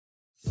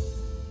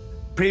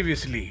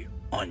Previously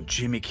on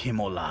Jimmy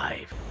Kimmel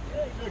Live.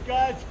 Hey, good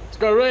guys. Let's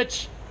go,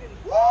 Rich.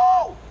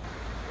 Woo!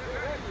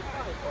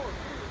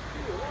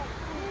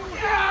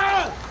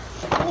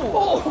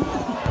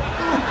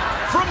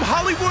 From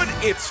Hollywood,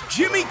 it's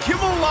Jimmy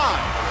Kimmel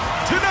Live.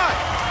 Tonight,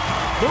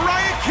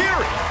 Mariah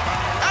Carey,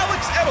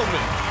 Alex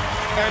Edelman,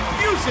 and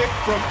music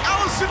from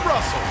Allison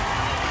Russell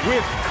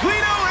with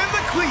Clino and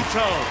the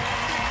Cleetones.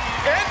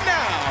 And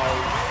now,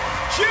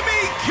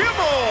 Jimmy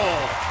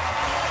Kimmel.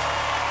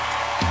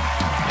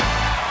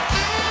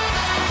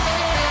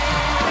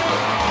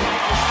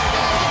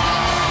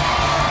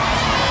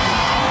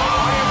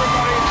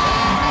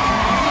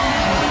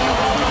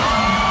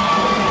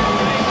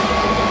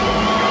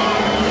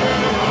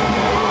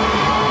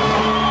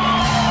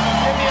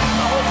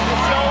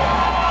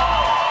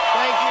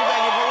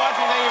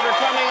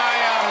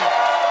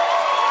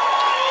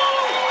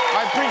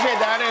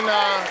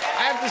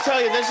 Tell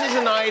you, this is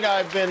a night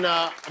I've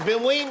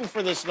been waiting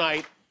for this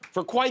night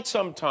for quite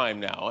some time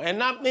now,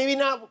 and maybe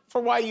not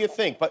for why you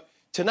think, but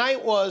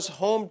tonight was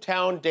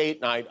hometown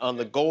date night on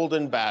the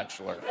Golden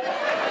Bachelor.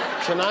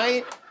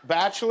 Tonight,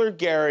 Bachelor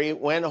Gary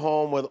went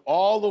home with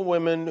all the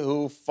women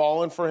who've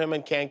fallen for him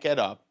and can't get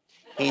up.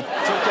 He took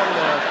them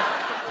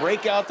to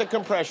break out the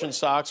compression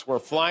socks. We're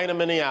flying to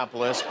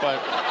Minneapolis,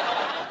 but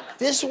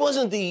this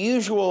wasn't the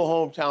usual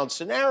hometown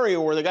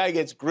scenario where the guy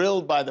gets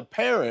grilled by the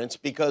parents,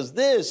 because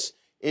this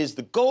is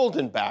the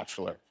Golden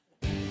Bachelor.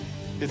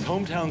 It's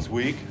Hometowns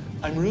Week.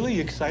 I'm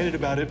really excited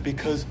about it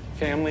because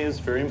family is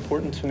very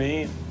important to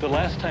me. The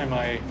last time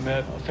I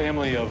met a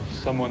family of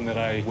someone that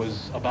I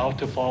was about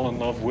to fall in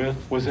love with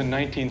was in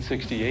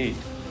 1968.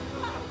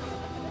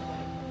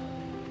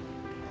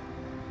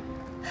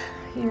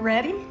 You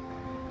ready?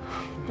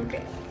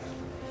 Okay.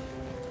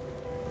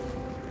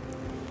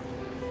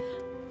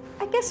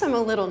 I guess I'm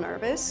a little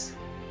nervous.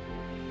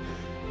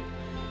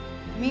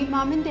 Meet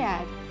Mom and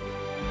Dad.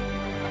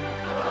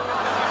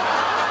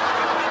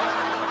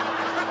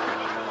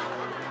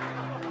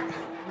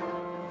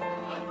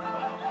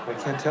 I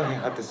can't tell you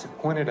how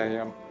disappointed I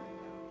am.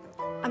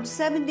 I'm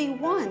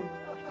 71.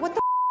 What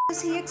the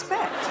does he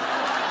expect?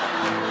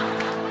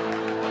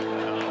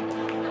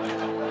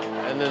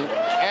 And then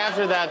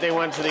after that, they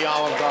went to the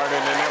Olive Garden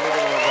and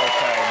everything was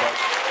okay, but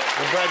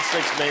the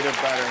breadsticks made it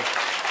better.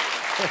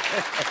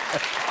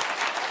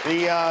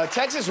 The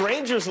Texas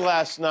Rangers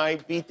last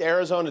night beat the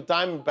Arizona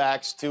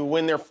Diamondbacks to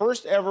win their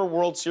first ever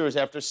World Series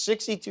after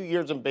 62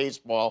 years in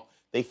baseball.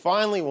 They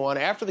finally won.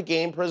 After the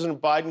game,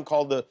 President Biden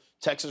called the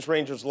Texas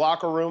Rangers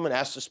locker room and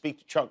asked to speak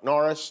to Chuck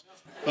Norris.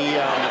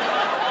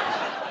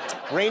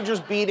 Rangers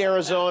beat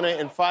Arizona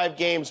in 5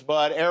 games,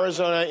 but in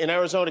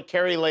Arizona,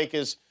 Kerry Lake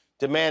is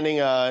demanding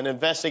an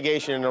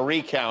investigation and a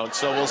recount,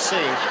 so we'll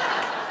see.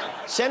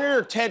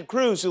 Senator Ted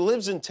Cruz, who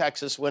lives in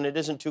Texas when it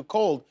isn't too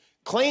cold,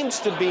 claims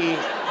to be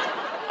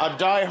a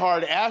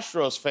diehard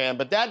Astros fan,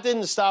 but that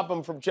didn't stop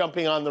him from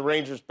jumping on the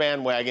Rangers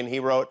bandwagon. He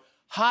wrote,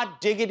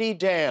 "Hot diggity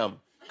damn.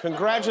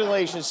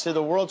 Congratulations to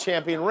the world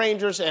champion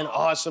Rangers, an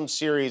awesome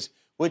series,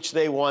 which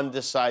they won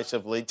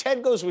decisively."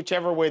 Ted goes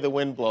whichever way the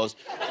wind blows.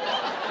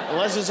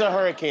 Unless it's a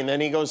hurricane,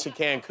 then he goes to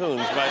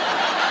Cancun's. But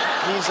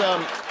he's,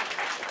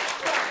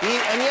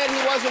 and yet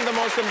he wasn't the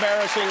most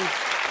embarrassing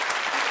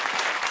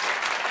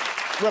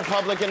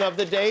Republican of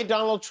the day.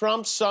 Donald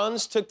Trump's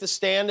sons took the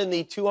stand in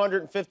the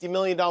 $250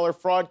 million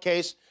fraud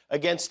case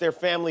against their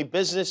family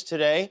business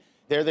today.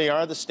 There they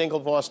are, the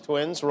Stinklevoss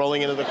twins,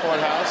 rolling into the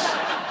courthouse.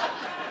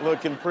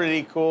 Looking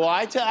pretty cool.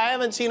 I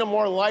haven't seen a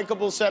more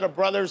likable set of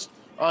brothers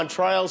on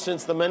trial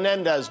since the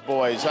Menendez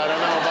boys. I don't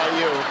know about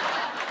you.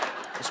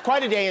 It's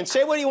quite a day, and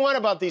say what you want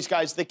about these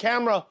guys. The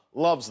camera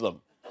loves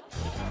them.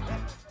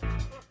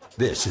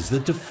 This is the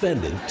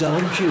defendant,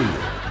 Don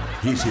Jr.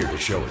 He's here to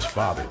show his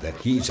father that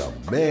he's a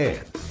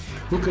man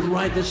who can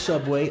ride the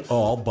subway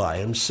all by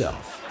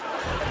himself.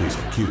 He's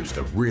accused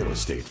of real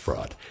estate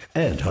fraud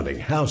and hunting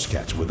house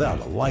cats without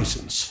a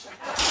license.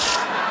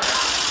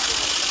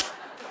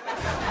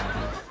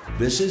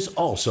 This is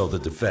also the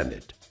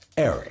defendant,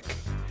 Eric.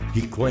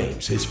 He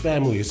claims his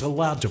family is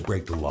allowed to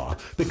break the law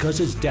because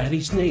his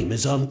daddy's name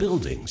is on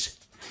buildings.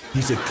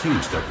 He's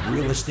accused of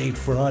real estate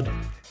fraud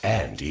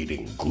and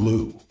eating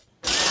glue.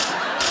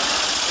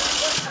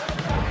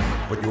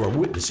 What you are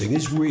witnessing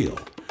is real.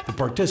 The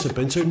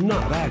participants are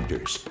not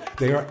actors.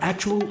 They are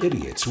actual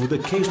idiots with a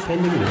case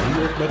pending in the New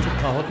York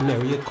Metropolitan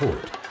Area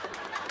Court.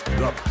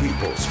 The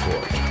People's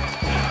Court.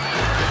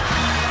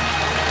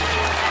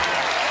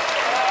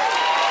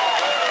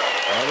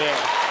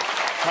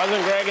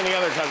 Cousin Greg and the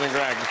other Cousin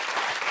Greg.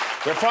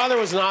 Their father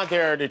was not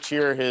there to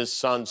cheer his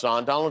sons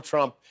on. Donald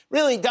Trump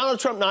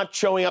not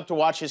showing up to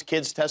watch his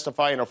kids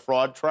testify in a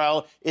fraud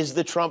trial is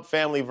the Trump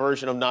family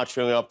version of not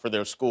showing up for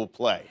their school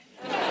play.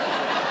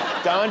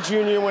 Don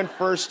Jr. went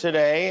first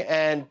today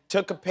and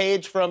took a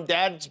page from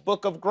Dad's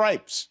book of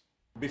gripes.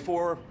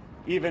 Before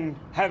even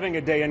having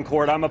a day in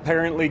court, I'm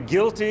apparently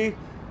guilty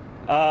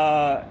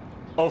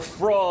of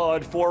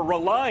fraud for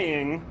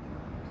relying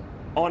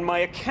on my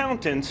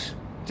accountants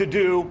to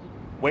do,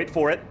 wait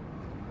for it,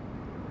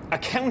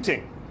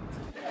 accounting.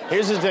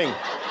 Here's the thing.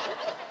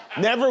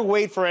 Never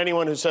wait for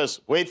anyone who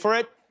says, wait for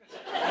it.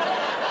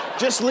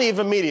 Just leave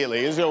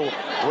immediately. You go,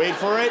 wait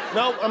for it.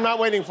 No, I'm not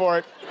waiting for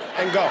it.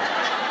 And go.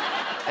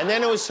 And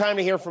then it was time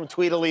to hear from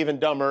Tweedle Even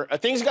Dumber.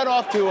 Things got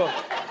off to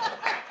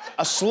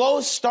a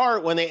slow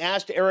start when they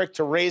asked Eric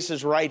to raise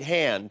his right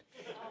hand.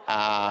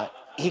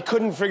 He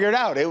couldn't figure it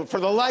out.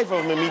 For the life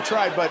of him, he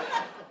tried, but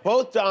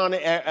both Don Jr.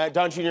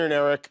 and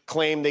Eric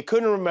claimed they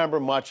couldn't remember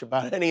much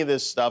about any of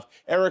this stuff.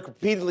 Eric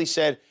repeatedly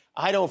said,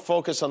 I don't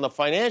focus on the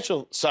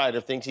financial side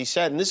of things, he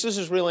said, and this is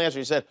his real answer.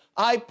 He said,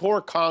 I pour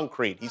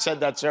concrete. He said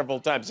that several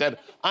times. He said,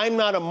 I'm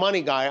not a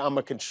money guy, I'm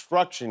a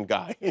construction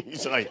guy.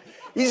 He's like,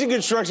 he's a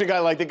construction guy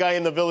like the guy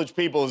in The Village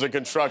People is a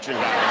construction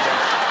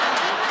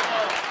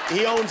guy.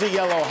 He owns a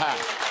yellow hat,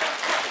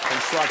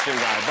 construction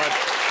guy.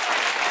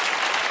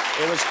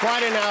 But it was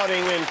quite an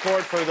outing in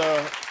court for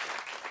the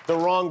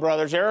Wrong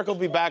brothers. Eric will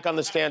be back on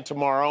the stand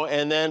tomorrow,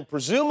 and then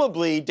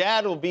presumably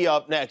Dad will be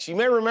up next. You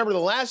may remember the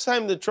last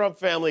time the Trump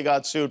family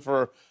got sued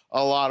for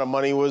a lot of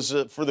money was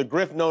for the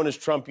grift known as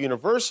Trump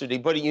University.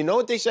 But you know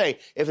what they say?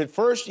 If at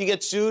first you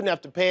get sued and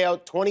have to pay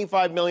out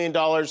 $25 million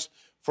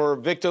for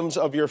victims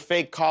of your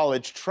fake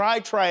college, try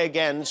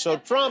again. So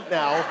Trump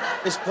now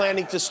is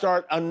planning to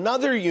start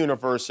another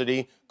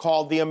university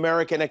called the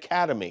American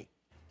Academy.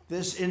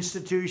 This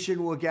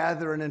institution will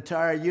gather an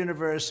entire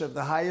universe of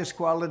the highest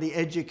quality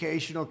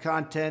educational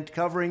content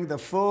covering the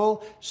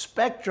full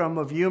spectrum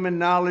of human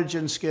knowledge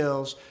and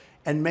skills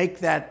and make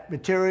that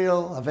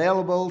material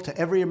available to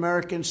every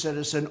American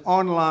citizen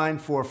online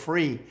for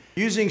free.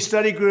 Using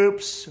study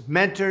groups,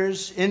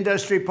 mentors,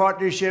 industry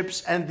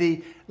partnerships, and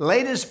the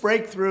latest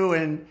breakthrough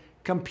in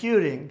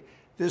computing,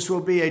 this will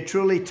be a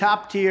truly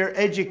top-tier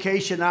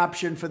education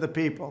option for the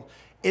people.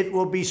 It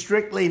will be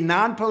strictly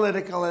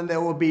non-political, and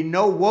there will be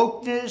no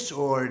wokeness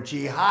or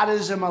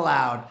jihadism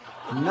allowed.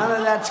 None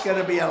of that's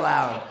going to be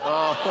allowed.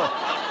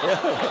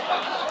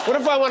 What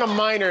if I want a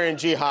minor in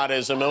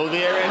jihadism? Will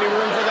there any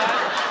room for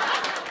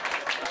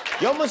that?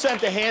 You almost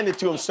have to hand it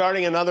to him,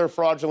 starting another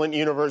fraudulent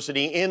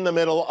university in the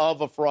middle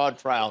of a fraud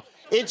trial.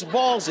 It's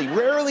ballsy.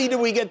 Rarely do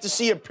we get to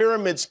see a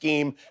pyramid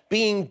scheme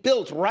being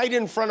built right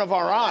in front of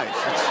our eyes.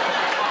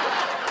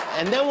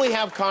 And then we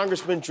have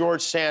Congressman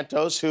George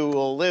Santos, who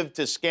will live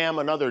to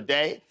scam another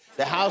day.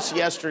 The House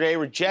yesterday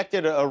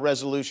rejected a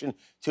resolution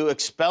to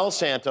expel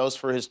Santos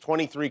for his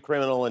 23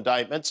 criminal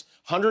indictments.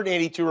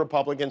 182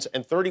 Republicans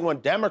and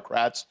 31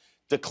 Democrats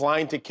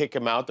declined to kick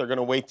him out. They're going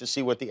to wait to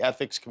see what the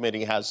Ethics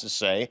Committee has to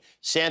say.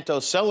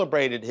 Santos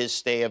celebrated his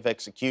stay of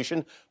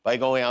execution by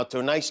going out to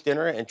a nice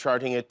dinner and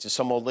charging it to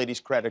some old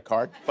lady's credit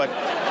card. But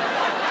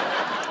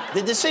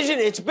the decision,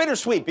 it's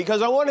bittersweet,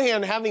 because on one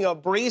hand, having a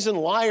brazen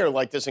liar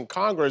like this in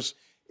Congress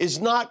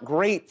is not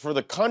great for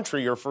the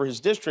country or for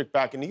his district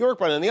back in New York.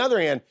 But on the other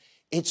hand,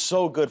 it's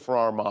so good for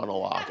our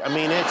monologue. I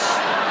mean,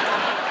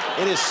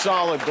 it is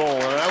solid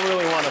gold, and I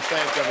really want to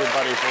thank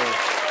everybody for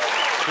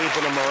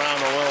keeping him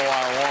around a little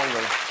while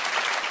longer.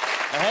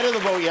 Ahead of the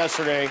vote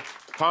yesterday,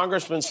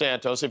 Congressman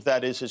Santos, if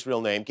that is his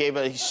real name, gave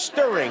a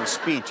stirring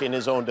speech in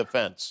his own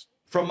defense.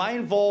 From my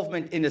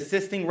involvement in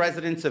assisting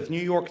residents of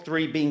New York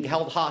 3 being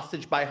held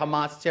hostage by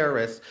Hamas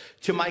terrorists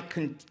to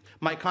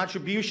my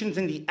contributions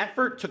in the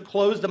effort to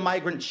close the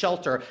migrant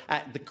shelter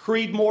at the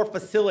Creedmoor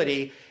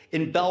facility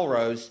in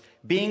Belrose,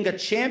 being a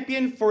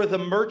champion for the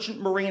Merchant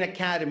Marine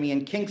Academy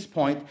in Kings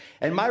Point,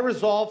 and my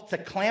resolve to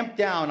clamp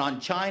down on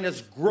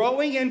China's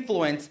growing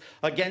influence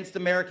against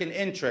American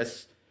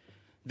interests,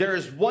 there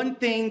is one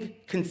thing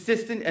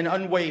consistent and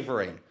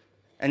unwavering,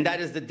 and that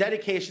is the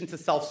dedication to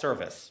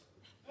self-service.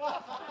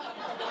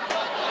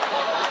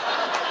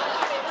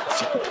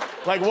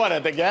 Like what,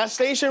 at the gas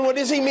station? What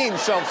does he mean,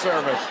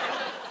 self-service?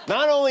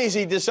 Not only is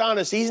he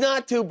dishonest, he's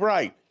not too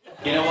bright.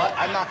 You know what?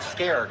 I'm not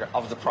scared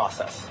of the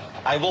process.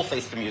 I will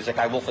face the music.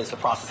 I will face the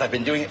process. I've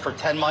been doing it for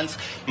 10 months.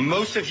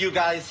 Most of you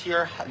guys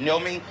here know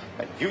me.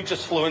 You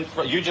just flew in.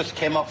 You just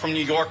came up from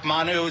New York.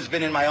 Manu has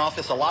been in my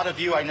office. A lot of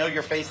you, I know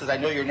your faces. I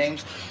know your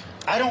names.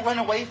 I don't run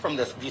away from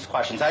these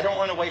questions. I don't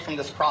run away from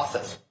this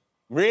process.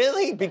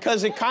 Really?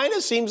 Because it kind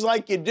of seems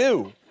like you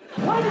do.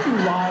 Why did you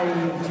lie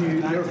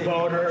to your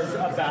voters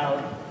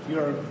about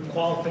your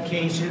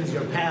qualifications,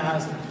 your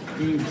past,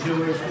 being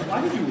Jewish?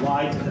 Why did you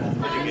lie to them?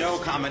 No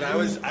comment.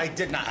 I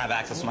did not have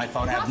access to my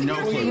phone. I have no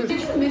clue.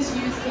 Did you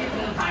misuse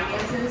campaign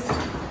finances?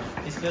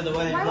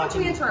 Why won't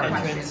you answer our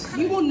questions?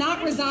 You will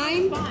not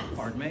resign?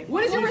 Pardon me?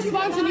 What is your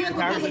response to New York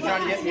Congress is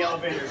trying to get in the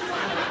Republicans? elevators.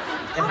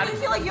 How do you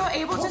feel like you're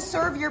able to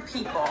serve your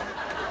people?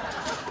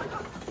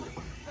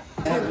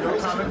 I have no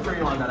comment for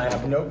you on that. I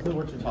have no clue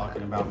what you're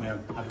talking about,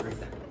 man. Have a great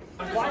day.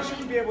 Why should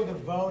you be able to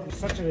vote in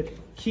such a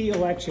key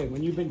election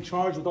when you've been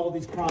charged with all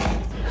these crimes?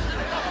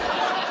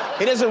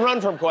 He doesn't run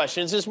from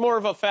questions. It's more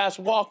of a fast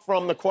walk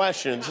from the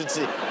questions. It's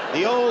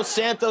the old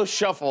Santos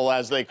shuffle,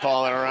 as they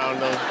call it, around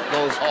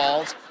those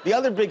halls. The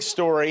other big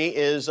story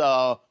is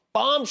a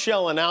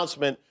bombshell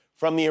announcement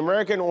from the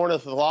American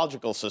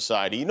Ornithological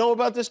Society. You know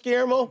about this,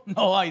 Guillermo?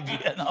 No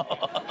idea, no.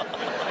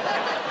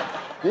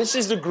 This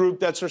is the group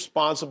that's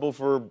responsible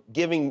for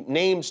giving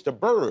names to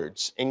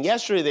birds. And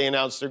yesterday they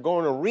announced they're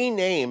going to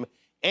rename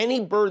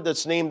any bird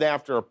that's named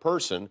after a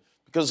person,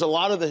 because a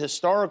lot of the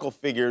historical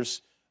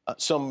figures,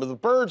 some of the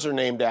birds are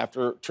named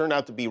after, turn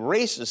out to be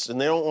racist, and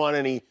they don't want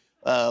any,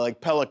 like,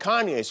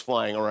 pelicaniers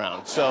flying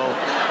around. So,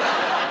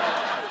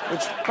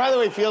 which, by the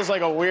way, feels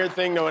like a weird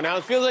thing to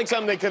announce. Feels like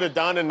something they could have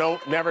done and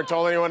never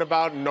told anyone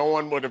about, and no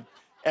one would have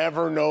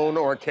ever known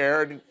or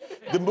cared.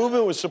 The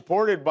movement was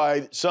supported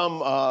by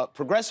some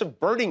progressive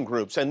birding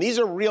groups, and these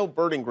are real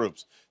birding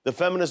groups. The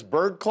Feminist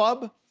Bird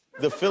Club,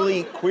 the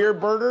Philly Queer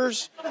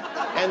Birders,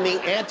 and the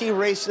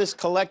Anti-Racist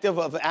Collective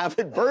of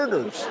Avid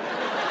Birders.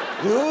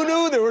 Who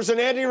knew there was an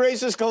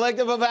anti-racist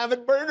collective of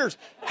avid birders?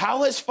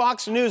 How has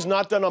Fox News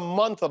not done a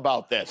month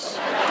about this?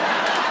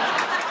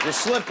 You're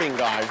slipping,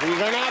 guys. You're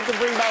going to have to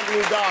bring back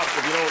new dogs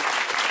if you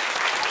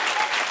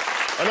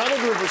don't.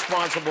 Another group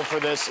responsible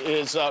for this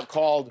is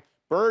called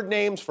Bird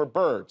Names for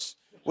Birds,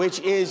 which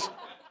is...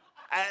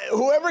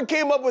 whoever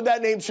came up with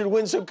that name should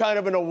win some kind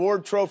of an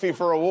award trophy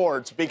for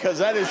awards, because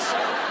that is...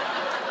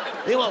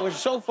 You know, we're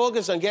so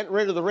focused on getting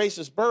rid of the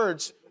racist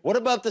birds. What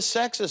about the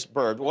sexist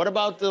bird? What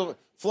about the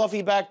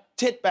fluffy-backed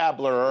tit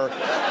babbler, or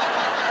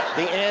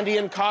the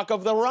Andean cock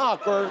of the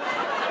rock, or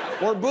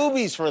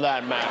boobies, for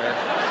that matter?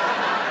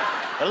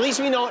 At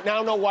least we now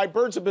know why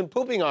birds have been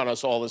pooping on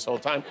us all this whole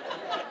time.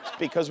 It's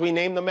because we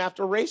named them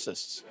after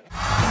racists.